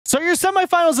So your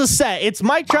semifinals is set. It's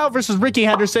Mike Trout versus Rickey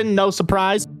Henderson. No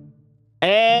surprise.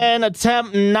 And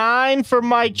attempt 9 for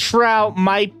Mike Trout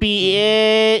might be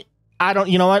it.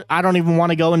 You know what? I don't even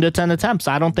want to go into 10 attempts.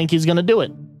 I don't think he's going to do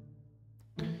it.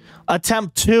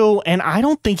 Attempt 2, and I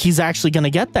don't think he's actually going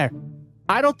to get there.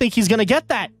 I don't think he's going to get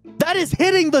that. That is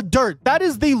hitting the dirt. That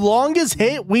is the longest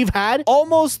hit we've had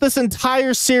almost this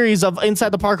entire series of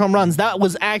Inside the Park home runs. That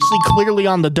was actually clearly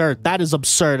on the dirt. That is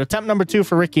absurd. Attempt number 2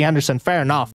 for Rickey Henderson. Fair enough.